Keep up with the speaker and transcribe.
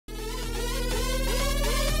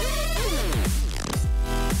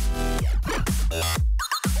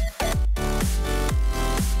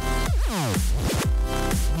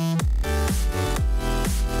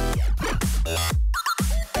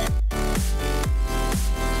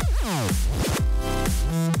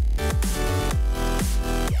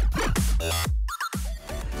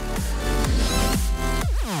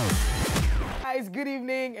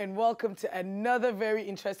welcome to another very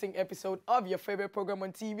interesting episode of your favorite program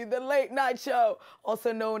on TV, The Late Night Show,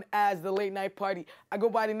 also known as The Late Night Party. I go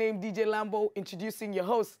by the name DJ Lambo, introducing your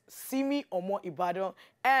hosts, Simi, Omo Ibadan,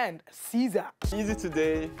 and Caesar. Easy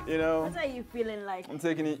today, you know. What are you feeling like? I'm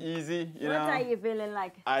taking it easy, you know. What are you feeling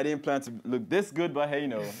like? I didn't plan to look this good, but hey, you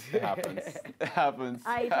know, it happens. It happens.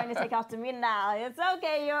 Are you trying to take after me now? It's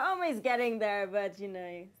okay, you're almost getting there, but you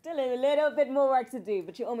know, still a little bit more work to do,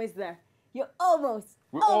 but you're almost there. You're almost.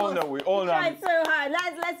 We all know. You tried so hard.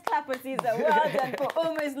 Let's clap for Caesar. Well done for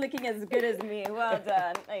almost looking as good as me. Well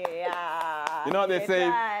done. Yeah. You know what they say?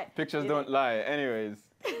 Pictures don't lie. Anyways.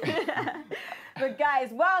 But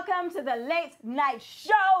guys, welcome to the Late Night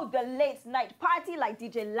Show, the Late Night Party, like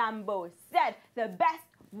DJ Lambo said. The best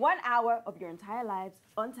 1 hour of your entire lives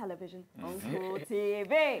on television, on cool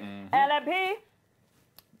TV. LMP.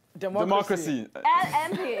 Democracy.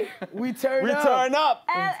 LMP. We turn up.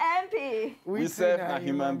 LMP. We serve a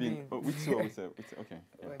human being. Oh, we too. Okay.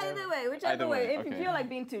 Either way, whichever way. If you feel like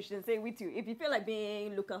being two, then say we too. If you feel like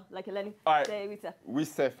being Luca, like Eleni, say we too. We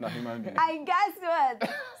serve a human being. And guess what?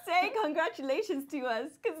 Say congratulations to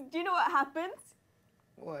us. Because do you know what happened?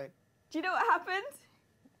 What? Do you know what happened?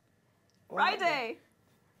 Friday.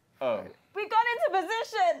 Oh. We got into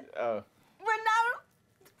position. Oh. We're now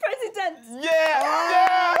president.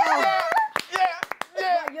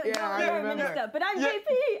 You're a minister, but I'm VP.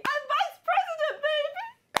 I'm vice president, baby.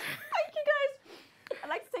 Thank you, guys. I'd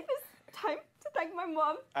like to take this time to thank my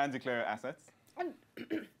mom. And declare your assets. And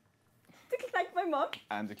to thank my mom.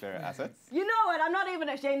 And declare your assets. You know what? I'm not even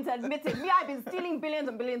ashamed to admit it. Me, I've been stealing billions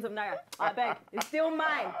and billions of naira. I beg. It's still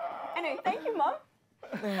mine. Anyway, thank you, Mom.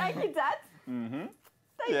 Thank you, Dad.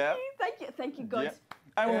 Thank you, God. Yeah.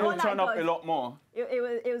 And we will turn up a lot more.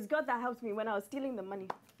 It was God that helped me when I was stealing the money.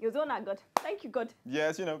 It was all that God. Thank you, God.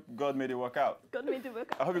 Yes, you know, God made it work out. God made it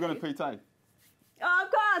work out. I hope you're going to pay tithe. Oh, of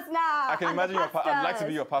course, now. I can imagine I'd like to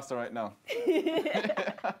be your pastor right now.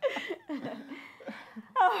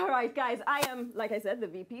 All right, guys. I am, like I said, the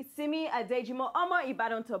VP. Simi Adejimo Omo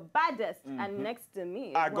Ibadan to baddest. And next to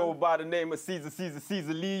me. I go by the name of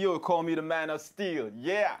Caesar Leo. Call me the man of steel.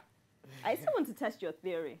 Yeah. I still want to test your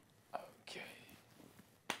theory. Okay.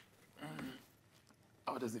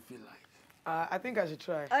 How does it feel like? I think I should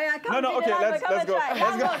try. Oh, yeah, come no, okay, let's go.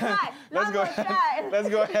 Let's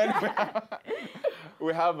go ahead.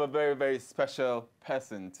 We have a very, very special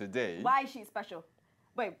person today. Why is she special?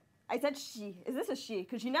 Wait, I said she. Is this a she?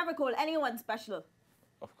 Because you never call anyone special.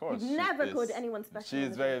 Of course. You've never called anyone special. She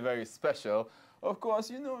is very, very special. Of course,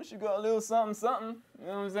 you know, she got a little something. You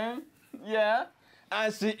know what I'm saying? Yeah.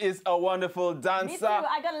 And she is a wonderful dancer. Me too.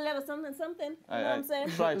 I got a little something. You know what I'm saying?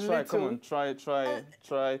 Try. Come on.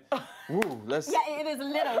 Try. Woo, let's... Yeah, it is a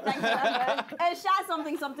little. Thank you. And share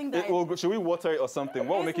something there. Should we water it or something?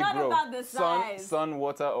 What will make it grow? It's not about the size. Sun,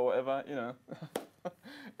 water, or whatever, you know.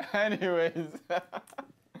 Anyways.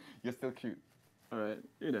 You're still cute. All right.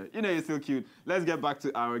 You know you're still cute. Let's get back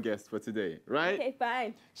to our guest for today, right? Okay,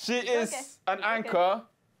 fine. She is an anchor.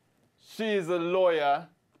 She is a lawyer.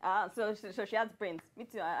 So she has brains. Me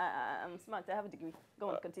too. I'm smart. I have a degree. Go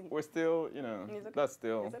on, continue. We're still, you know, that's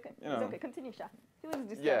still. It's okay. You know. It's okay. Continue, Sha. Who is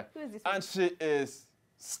this? Yeah. Who is this? And she is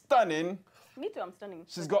stunning. Me too. I'm stunning.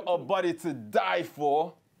 She's got a body to die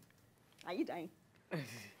for. Are you dying?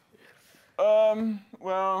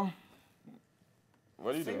 Well,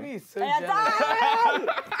 what are you doing? So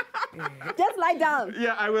just lie down.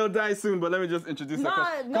 Yeah, I will die soon, but let me just introduce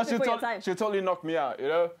her. Not before your time. She'll totally knock me out, you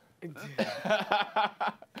know?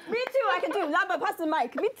 Me too, I can do. Lamba, pass the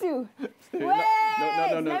mic. Me too. Wait,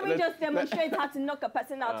 no, let me just demonstrate how to knock a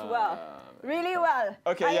person out well. Really well.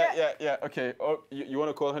 Okay, yeah. Okay. Oh, you want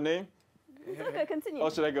to call her name? It's okay, continue.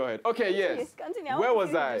 Or should I go ahead? Okay, yes. Continue. Where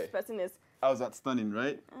was I? This person is. I was at Stunning,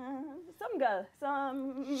 right? Some girl.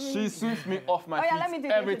 She sweeps me off my feet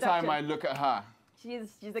every time I look at her.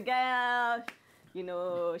 She's a girl. You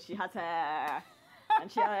know, she has hair.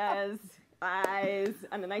 And she has eyes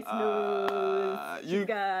and a nice nose.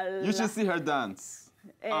 You should see her dance.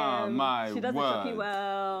 My she does the shopping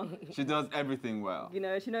well. She does everything well. You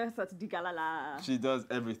know, she knows how to do galala. She does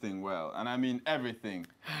everything well, and I mean everything.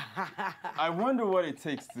 I wonder what it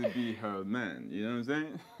takes to be her man, you know what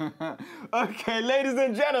I'm saying? Okay, ladies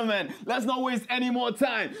and gentlemen, let's not waste any more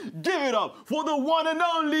time. Give it up for the one and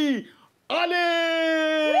only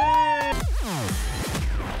Ali!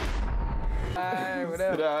 Hi,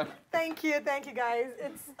 whatever. Thank you, guys.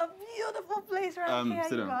 It's a beautiful place right here.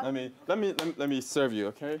 Sit down. Let me serve you,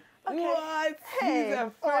 okay? Okay. What? Hey, This is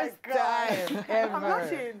the first time ever. I'm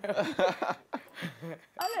blushing.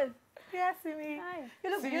 Olive. Yeah, Simi. Hi. You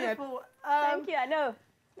look Simi, beautiful. Thank you, I know.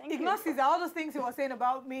 Thank Ignore Caesar, all those things he was saying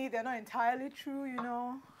about me, they're not entirely true, you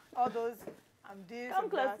know. all those, I'm this, Come I'm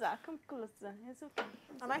that. closer. Come closer. It's okay.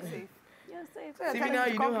 Am I safe? You're safe. So you're See, telling now me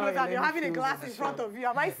to you come know how closer and you're Eleni having a feels glass on in the front show. of you.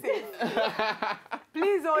 Am I safe?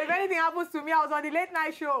 Please, oh, if anything happens to me, I was on the late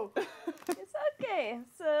night show. It's okay.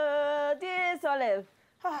 So, this Olive.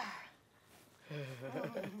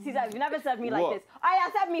 Caesar, you never served me like What? this. Oh, yeah,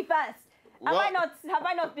 serve me first. Have What?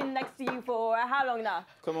 I not been next to you for how long now?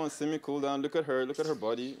 Come on, Simi, cool down. Look at her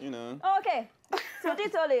body, you know. Oh, okay. So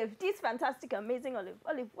this Olive, this fantastic, amazing Olive.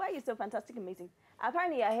 Olive, why are you so fantastic, amazing?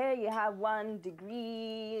 Apparently, I hear you have 1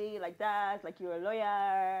 degree like that, like you're a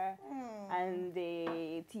lawyer and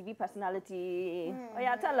a TV personality. Oh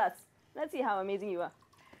yeah, tell us. Let's see how amazing you are.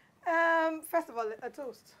 First of all, a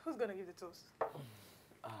toast. Who's gonna give the toast?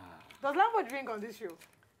 Does Lambo drink on this show?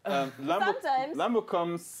 Sometimes. Lambo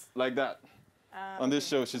comes like that. On this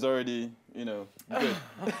show, she's already, you know, good.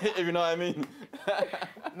 If you know what I mean.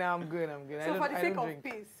 Nah, I'm good. So for the I sake don't of drink.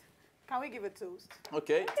 peace, can we give a toast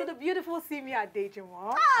Okay. to the beautiful Simi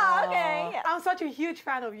Adejimo? Ah, okay. Yeah. I'm such a huge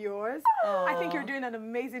fan of yours. I think you're doing an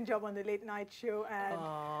amazing job on the late night show, and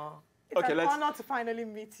it's Okay, an let's- honor to finally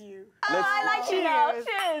meet you. I like you now. Cheers.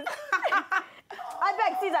 Cheers. I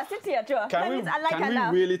beg Caesar, sit here, Joe. Can we, I like her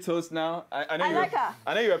now. really toast now? I know I you like were, her.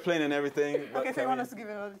 I know you were playing and everything. but Okay, so can you want we- us to give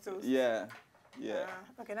another toast? Yeah. Yeah.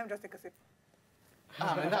 Okay, let me just take a sip.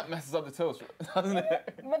 Ah, man, that messes up the toast, doesn't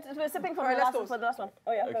it? But we're sipping from Alright, the let's last one toast. for the last one.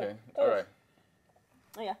 Oh yeah. Okay. Toast. All right.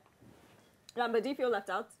 Oh yeah. But do you feel left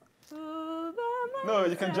out? No,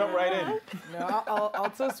 you can jump right in. No, I'll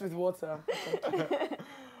toast with water.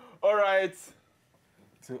 All right.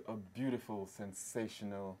 To a beautiful,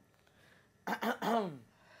 sensational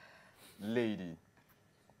lady,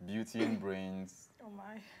 beauty and brains, Oh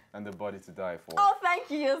my. and the body to die for. Oh, thank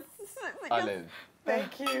you. Olive.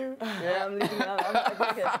 Thank you. Yeah, I'm leaving.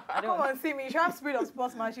 I'm good. I Come don't. on, Simi, you should have spirit of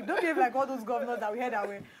sportsmanship. Don't behave like all those governors that we heard that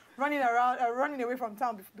were running around, running away from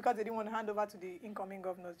town because they didn't want to hand over to the incoming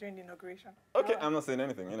governors during the inauguration. Okay, I'm not saying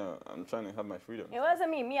anything. You know, I'm trying to have my freedom. It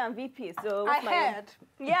wasn't me. Me and VP. So I what's my heard.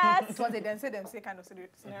 Yes. It was a then say kind of scenario.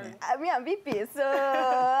 Me and VP. So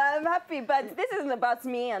I'm happy. But this isn't about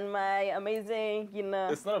me and my amazing, you know.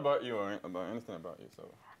 It's not about you or about anything about you.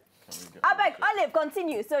 So, can we get? I beg, Olive,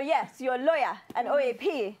 continue. So yes, you're a lawyer and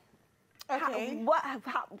OAP. Okay.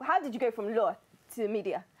 How did you go from law to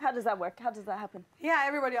media? How does that work? How does that happen? Yeah,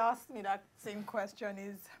 everybody asks me that same question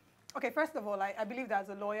is, okay, first of all, I believe that as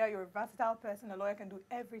a lawyer, you're a versatile person. A lawyer can do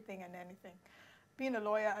everything and anything. Being a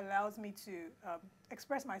lawyer allows me to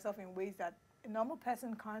express myself in ways that a normal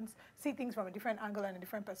person can't, see things from a different angle and a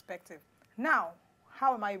different perspective. Now,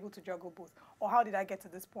 how am I able to juggle both? Or how did I get to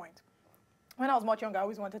this point? When I was much younger, I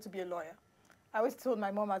always wanted to be a lawyer. I always told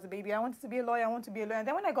my mom as a baby, I wanted to be a lawyer, I want to be a lawyer. And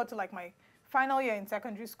then when I got to like my final year in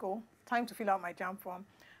secondary school, time to fill out my JAM form,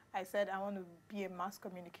 I said I want to be a mass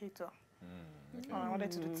communicator. I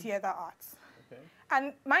wanted to do theater arts. Okay.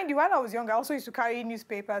 And mind you, while I was younger, I also used to carry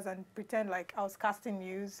newspapers and pretend like I was casting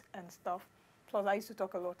news and stuff. Plus, I used to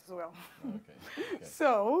talk a lot as well. Okay.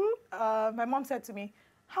 So my mom said to me,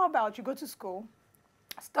 how about you go to school,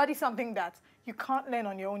 study something that you can't learn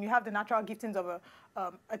on your own. You have the natural giftings of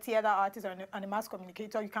a theater artist and a mass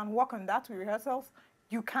communicator. You can work on that with rehearsals.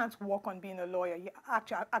 You can't work on being a lawyer. You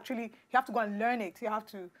actually, you have to go and learn it. You have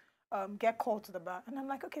to get called to the bar. And I'm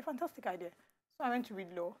like, okay, fantastic idea. So I went to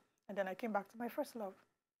read law, and then I came back to my first love.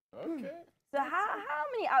 Okay. So how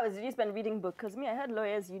many hours did you spend reading book? Because me, I heard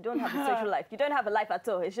lawyers, you don't have a social life. You don't have a life at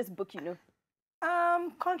all. It's just book, you know.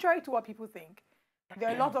 Contrary to what people think, there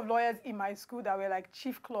are a lot of lawyers in my school that were like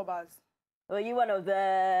chief clubbers. Well, you one of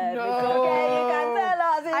them. No. It's okay, you can tell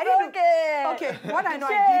us. It's I didn't- okay. Okay, what I know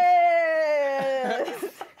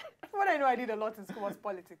Cheers. what I know I did a lot in school was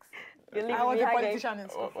politics. You're leaving I was me a hanging. politician in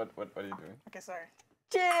school. What are you doing? Okay, sorry.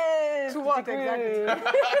 Cheers. To what the exactly?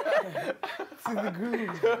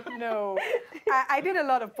 groove. No, I did a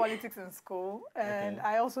lot of politics in school, and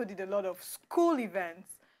I also did a lot of school events.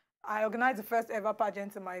 I organized the first ever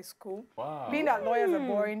pageant in my school. Wow. Being that lawyers are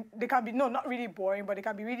boring, they can be, no, not really boring, but they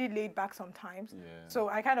can be really laid back sometimes. Yeah. So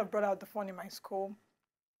I kind of brought out the fun in my school.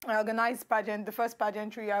 I organized the first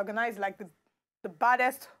pageantry. I organized like the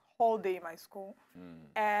baddest whole day in my school.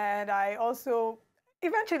 And I also,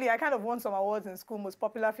 eventually I kind of won some awards in school, most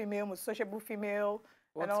popular female, most sociable female,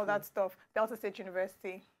 What and all school? that stuff. Delta State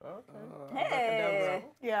University. Okay. Hey.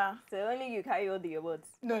 Yeah. So only you carry all the awards.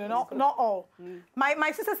 No, not all.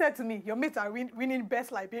 My sister said to me, your mates are winning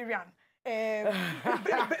best Liberian,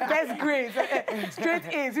 best grades, straight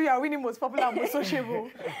A's. You are winning most popular, most sociable.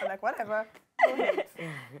 I'm like, whatever. Go ahead.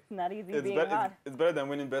 It's not easy It's, being better, hard. it's better than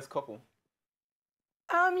winning best couple.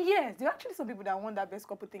 Yes, there are actually some people that won that best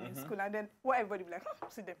couple thing in school, and then what everybody be like,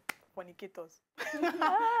 see them. fornicators.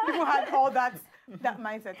 People had all that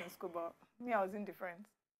mindset in school, but me, I was indifferent.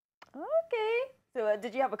 Okay. So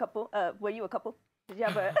did you have a couple? Were you a couple? Did you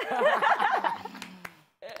have a...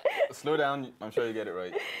 Slow down. I'm sure you get it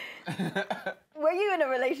right. Were you in a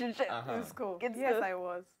relationship? In school? Good Yes, stuff. I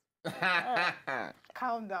was.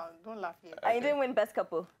 Calm down. Don't laugh yet. And you didn't win best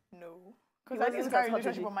couple? No. You Because I wasn't didn't start a as hot as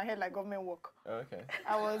relationship you. on my head like government work. Okay.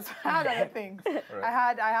 I had other things. Right.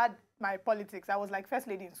 I had my politics. I was like first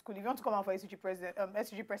lady in school. If you want to come out for SUG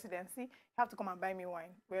presidency, you have to come and buy me wine.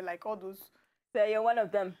 We're like all those. So you're one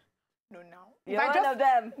of them. No, now. You're one of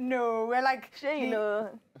them. No, we're like Sure, you know.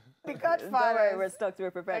 the Don't worry, godfathers. we're stuck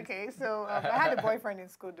to prepared. Okay, so I had a boyfriend in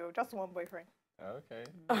school though, just one boyfriend. Okay.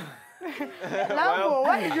 Lambo,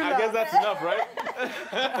 why did you I laugh? guess that's enough,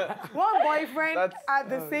 right? One boyfriend That's- at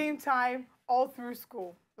the same time all through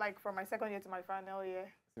school, like from my second year to my final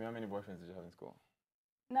year. So how many boyfriends did you have in school?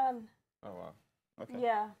 None. Oh, wow. Okay.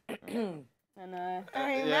 Yeah. And Amen.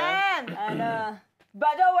 Yeah. but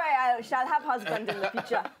don't worry, I shall have husband in the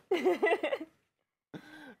future.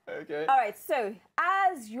 Okay. All right, so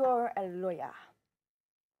as you're a lawyer,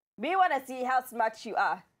 we want to see how smart you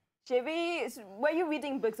are. Were you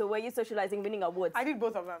reading books or were you socializing, winning awards? I did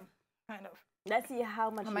both of them, kind of. Let's see how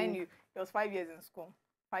much Mind you, it was 5 years in school.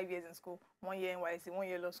 5 years in school, 1 year in YC, 1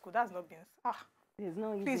 year law school. That's not being. There's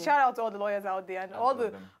no easy. Please shout out to all the lawyers out there and all love the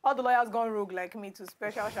them. lawyers gone rogue like me too.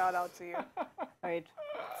 Special shout out to you. All right.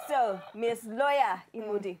 So, Miss Lawyer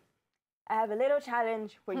Emodi, I have a little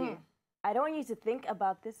challenge for you. I don't want you to think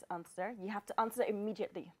about this answer. You have to answer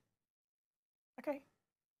immediately. Okay.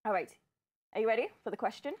 All right. Are you ready for the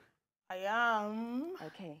question? I am.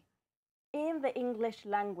 Okay. In the English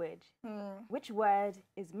language, which word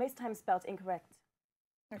is most times spelled incorrect?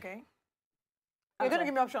 Okay. You're going to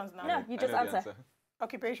give me options now. No, you just I know the answer.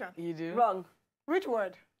 Occupation. You do? Wrong. Which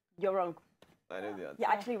word? You're wrong. I know the answer. You're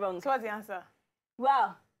actually wrong. So what's the answer?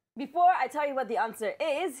 Well, before I tell you what the answer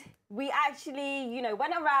is, we actually,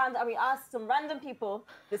 went around and we asked some random people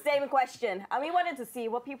the same question. And we wanted to see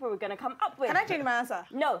what people were going to come up with. Can I change my answer?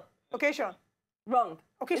 No. Occasion. Wrong.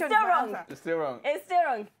 Occasion It's is still my wrong. answer. It's still wrong. It's still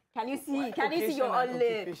wrong. Can you see? Can you see your Occupation and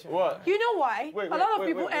olive? occupation. What? You know why? Wait, a lot of wait,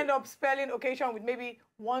 people wait. end up spelling occasion with maybe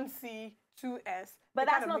 1 C, 2 S. But They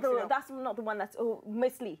that's kind of not mix it the up. that's not the one that's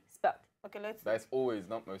mostly spelled. Okay, let's. That's always,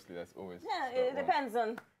 not mostly, that's always. Yeah, spelled it wrong. depends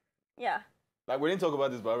on. Yeah. Like, we didn't talk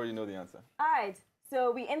about this, but I already know the answer. All right.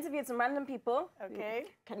 So we interviewed some random people. Okay.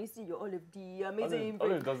 Can you see your olive? The amazing.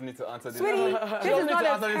 Olive doesn't need to answer this. Sweetie, She this doesn't is need not to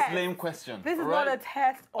a answer test. this lame question. This is right? not a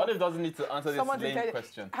test of Olive doesn't need to answer this someone to lame tell you.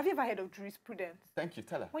 question. Have you ever heard of jurisprudence? Thank you,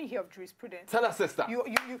 tell her. When you hear of jurisprudence, Tell her, sister.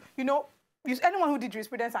 anyone who did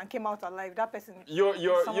jurisprudence and came out alive, that person. You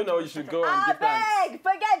should go and give thanks. beg,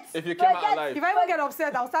 forget. If you came out forget. alive. If I even get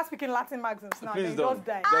upset, I'll start speaking Latin maxims now. Please then don't. Just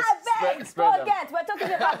die. Just I beg, spread them. forget. We're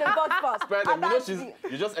talking about the God first. Spread them. About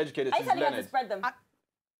You're just educated. Are you She's telling her to learned. spread them?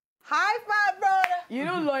 High five, brother. You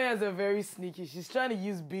know, lawyers are very sneaky. She's trying to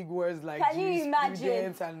use big words like Can you imagine?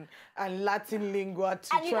 jurisprudence and Latin lingua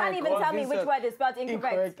to And you try can't even tell me convince which us- word is spelled incorrect.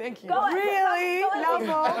 Incorrect, thank you. Go on. Really? Go on.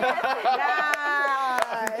 Lambo.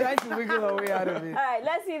 She's trying to wiggle her way out of it. All right,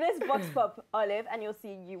 let's see this box pop, Olive, and you'll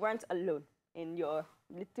see you weren't alone in your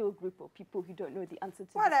little group of people who don't know the answer to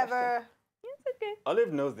this question. Whatever. It's okay.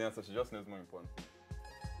 Olive knows the answer. She just knows more important.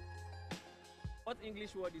 What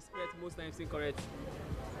English word is spelled most times incorrect?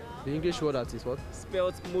 The English word that is what?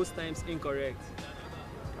 Spelled most times incorrect.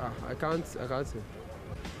 I can't say.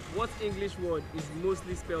 What English word is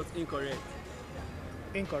mostly spelled incorrect?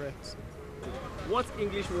 Incorrect. What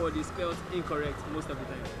English word is spelled incorrect most of the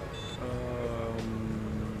time?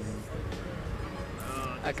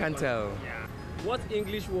 I can't tell. Yeah. What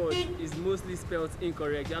English word is mostly spelled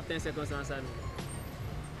incorrect? You have 10 seconds to answer me.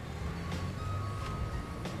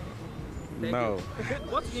 Thank No. you.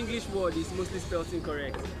 What English word is mostly spelled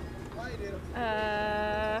incorrect?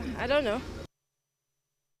 I don't know.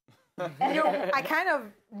 I kind of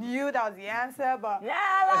knew that was the answer, but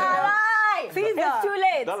Lie! Caesar. It's too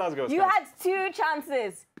late. That last girl was You fine. had 2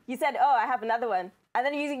 chances. You said, oh, I have another one. And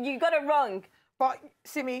then you got it wrong.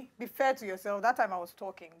 Simi, be fair to yourself. That time I was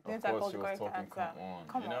talking. Didn't I Of call course the she was correct talking. answer? Come on.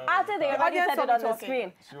 Come on. After they The already audience said saw it me on the talking.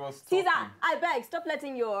 screen. She was Caesar, talking. I beg, stop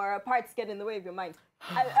letting your parts get in the way of your mind.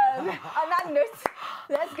 On that note,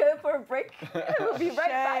 let's go for a break. We'll be right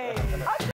back. Shame.